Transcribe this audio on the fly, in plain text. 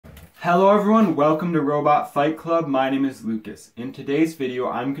Hello everyone, welcome to Robot Fight Club. My name is Lucas. In today's video,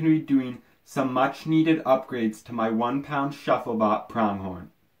 I'm going to be doing some much needed upgrades to my 1-pound shufflebot Pronghorn.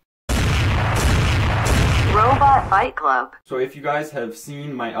 Robot Fight Club. So if you guys have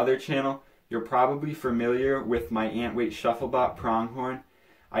seen my other channel, you're probably familiar with my antweight shufflebot Pronghorn.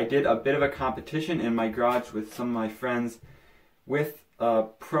 I did a bit of a competition in my garage with some of my friends with a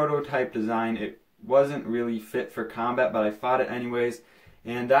prototype design. It wasn't really fit for combat, but I fought it anyways.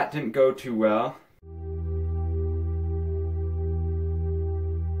 And that didn't go too well.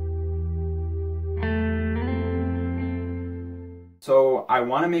 So I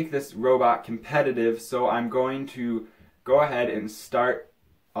want to make this robot competitive, so I'm going to go ahead and start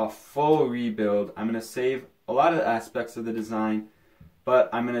a full rebuild. I'm going to save a lot of the aspects of the design, but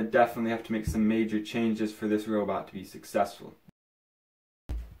I'm going to definitely have to make some major changes for this robot to be successful.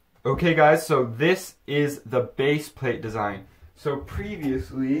 Okay guys, so this is the base plate design. So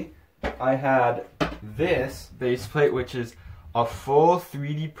previously, I had this base plate, which is a full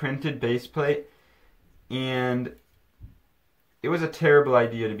 3D printed base plate, and it was a terrible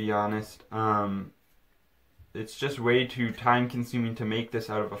idea, to be honest. It's just way too time consuming to make this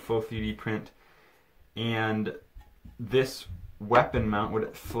out of a full 3D print, and this weapon mount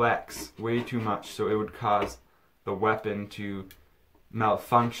would flex way too much, so it would cause the weapon to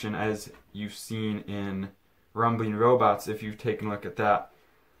malfunction, as you've seen in Rumbling Robots, if you've taken a look at that.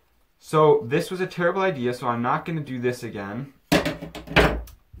 So this was a terrible idea, so I'm not going to do this again.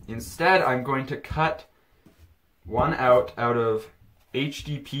 Instead, I'm going to cut one out of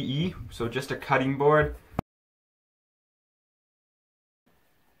HDPE, so just a cutting board.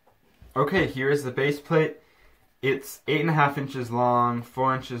 Okay, here is the base plate. It's 8.5 inches long,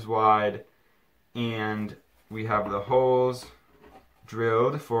 4 inches wide, and we have the holes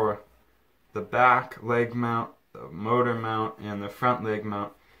drilled for the back leg mount, the motor mount, and the front leg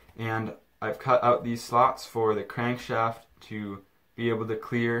mount. And I've cut out these slots for the crankshaft to be able to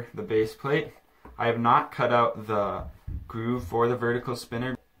clear the base plate. I have not cut out the groove for the vertical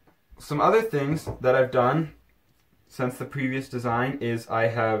spinner. Some other things that I've done since the previous design is I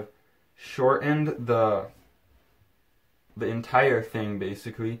have shortened the entire thing,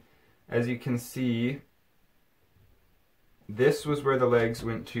 basically. As you can see, this was where the legs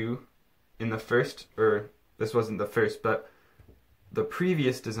went to in the first, or this wasn't the first, but the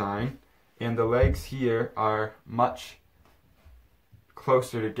previous design, and the legs here are much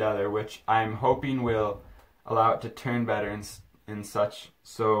closer together, which I'm hoping will allow it to turn better and such.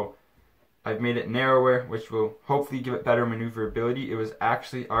 So I've made it narrower, which will hopefully give it better maneuverability. It was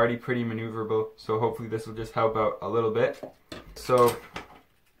actually already pretty maneuverable, so hopefully this will just help out a little bit. So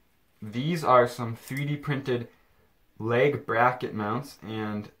these are some 3D printed leg bracket mounts,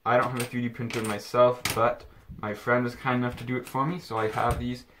 and I don't have a 3D printer myself, but my friend was kind enough to do it for me, so I have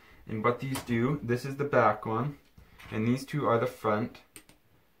these. And what these do, this is the back one, and these two are the front,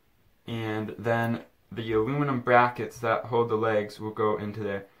 and then the aluminum brackets that hold the legs will go into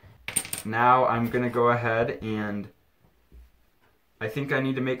there. Now I'm going to go ahead, and I think I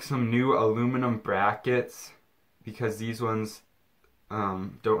need to make some new aluminum brackets because these ones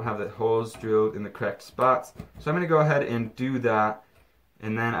don't have the holes drilled in the correct spots. So I'm going to go ahead and do that,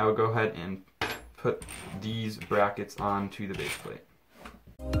 and then I will go ahead and put these brackets onto the base plate.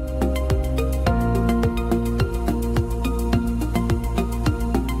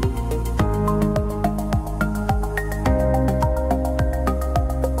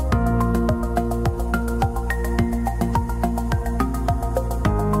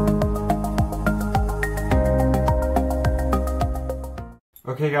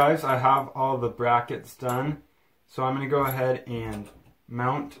 Okay guys, I have all the brackets done, so I'm going to go ahead and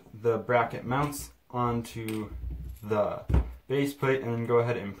mount the bracket mounts onto the base plate and then go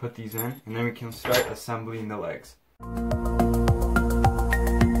ahead and put these in, and then we can start assembling the legs.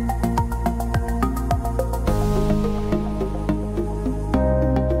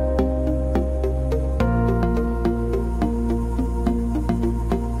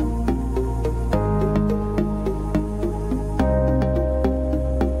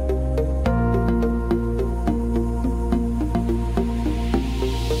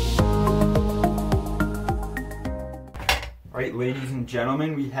 Alright, ladies and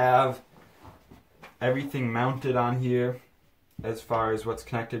gentlemen, we have everything mounted on here as far as what's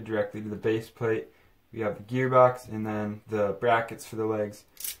connected directly to the base plate. We have the gearbox and then the brackets for the legs.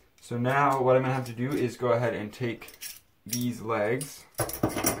 So now what I'm going to have to do is go ahead and take these legs,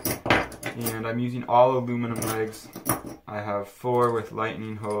 and I'm using all aluminum legs. I have 4 with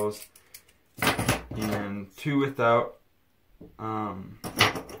lightning holes and 2 without.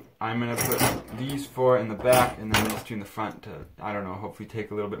 I'm going to put these 4 in the back and then these 2 in the front to, I don't know, hopefully take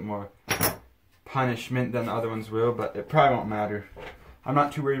a little bit more punishment than the other ones will, but it probably won't matter. I'm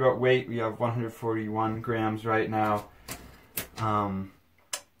not too worried about weight. We have 141 grams right now. I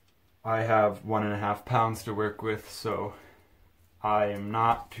have 1.5 pounds to work with, so I am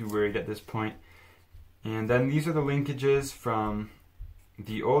not too worried at this point. And then these are the linkages from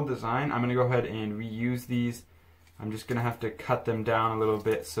the old design. I'm going to go ahead and reuse these. I'm just going to have to cut them down a little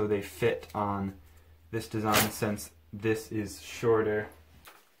bit so they fit on this design since this is shorter.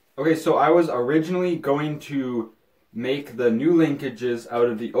 Okay, so I was originally going to make the new linkages out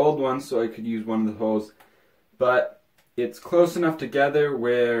of the old ones so I could use one of the holes, but it's close enough together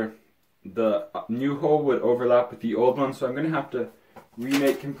where the new hole would overlap with the old one, so I'm going to have to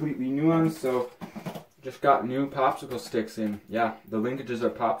remake completely new ones. So just got new popsicle sticks in. Yeah, the linkages are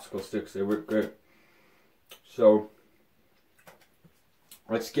popsicle sticks. They work great. So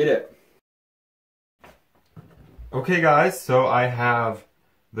let's get it. Okay guys, so I have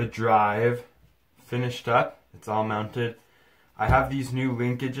the drive finished up. It's all mounted. I have these new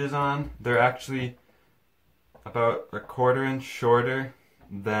linkages on. They're actually about 1/4 inch shorter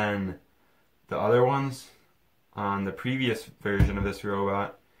than the other ones on the previous version of this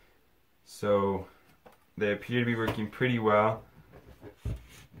robot. So they appear to be working pretty well.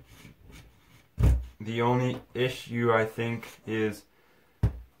 The only issue I think is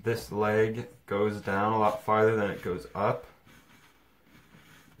this leg goes down a lot farther than it goes up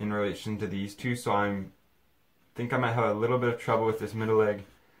in relation to these two, so I think I might have a little bit of trouble with this middle leg,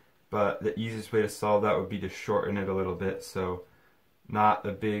 but the easiest way to solve that would be to shorten it a little bit, so not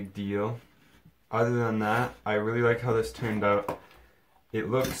a big deal. Other than that, I really like how this turned out. It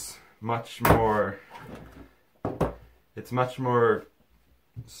looks much more, it's much more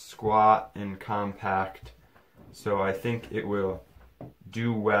squat and compact, so I think it will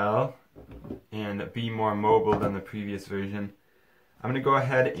do well and be more mobile than the previous version. I'm going to go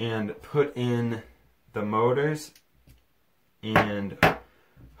ahead and put in the motors and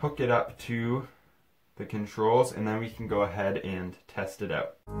hook it up to the controls, and then we can go ahead and test it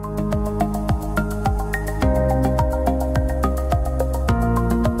out.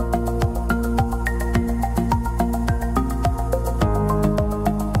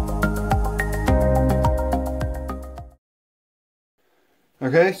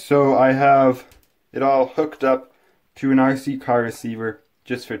 Okay, so I have it all hooked up to an RC car receiver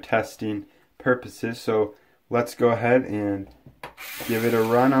just for testing purposes, so let's go ahead and give it a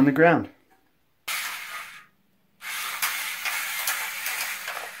run on the ground.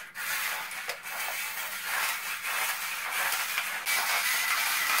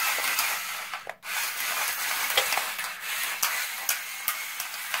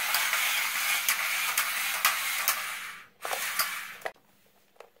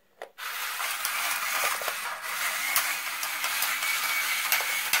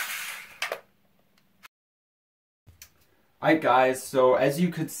 Alright guys, so as you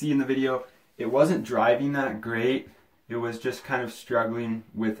could see in the video, it wasn't driving that great. It was just kind of struggling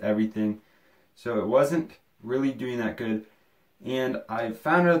with everything. So it wasn't really doing that good. And I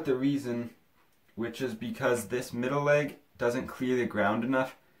found out the reason, which is because this middle leg doesn't clear the ground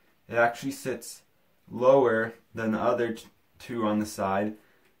enough. It actually sits lower than the other two on the side.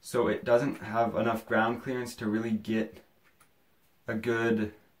 So it doesn't have enough ground clearance to really get a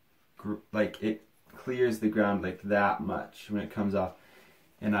good, like it clears the ground like that much when it comes off.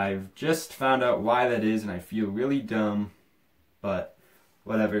 And I've just found out why that is, and I feel really dumb, but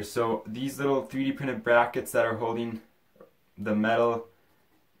whatever. So these little 3D printed brackets that are holding the metal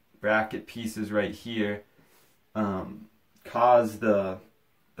bracket pieces right here cause the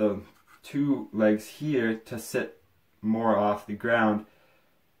two legs here to sit more off the ground,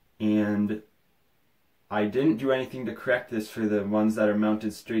 and I didn't do anything to correct this for the ones that are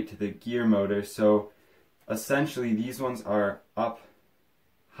mounted straight to the gear motor, so essentially these ones are up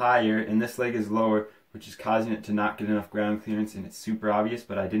higher and this leg is lower, which is causing it to not get enough ground clearance, and it's super obvious,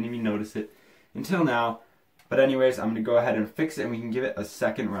 but I didn't even notice it until now. But anyways, I'm going to go ahead and fix it and we can give it a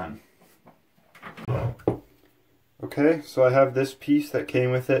second run. Okay, so I have this piece that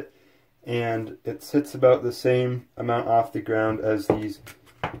came with it, and it sits about the same amount off the ground as these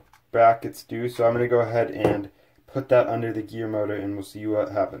brackets do, so I'm going to go ahead and put that under the gear motor and we'll see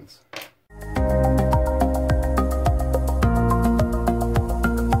what happens.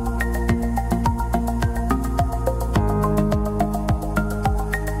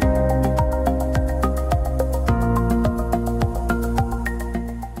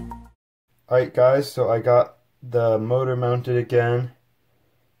 Alright guys, so I got the motor mounted again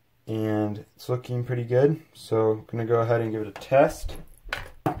and it's looking pretty good, so I'm going to go ahead and give it a test.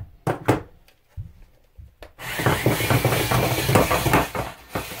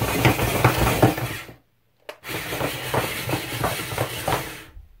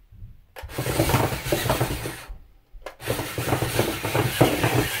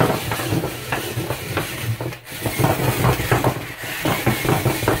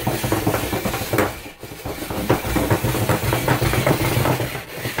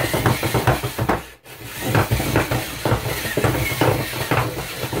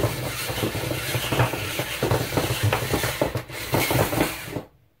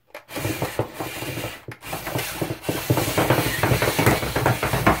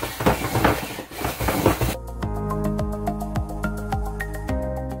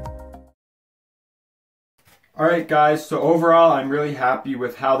 Alright guys, so overall I'm really happy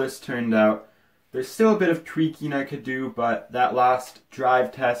with how this turned out. There's still a bit of tweaking I could do, but that last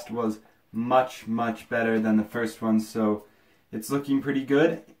drive test was much better than the first one, so it's looking pretty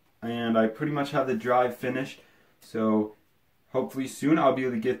good, and I pretty much have the drive finished. So hopefully soon I'll be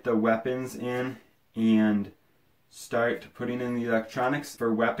able to get the weapons in and start putting in the electronics.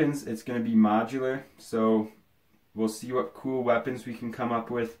 For weapons, it's going to be modular, so we'll see what cool weapons we can come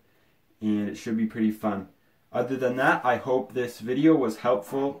up with, and it should be pretty fun. Other than that, I hope this video was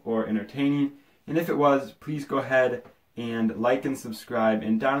helpful or entertaining, and if it was, please go ahead and like and subscribe,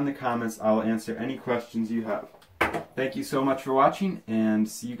 and down in the comments I'll answer any questions you have. Thank you so much for watching, and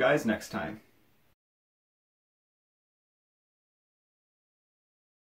see you guys next time.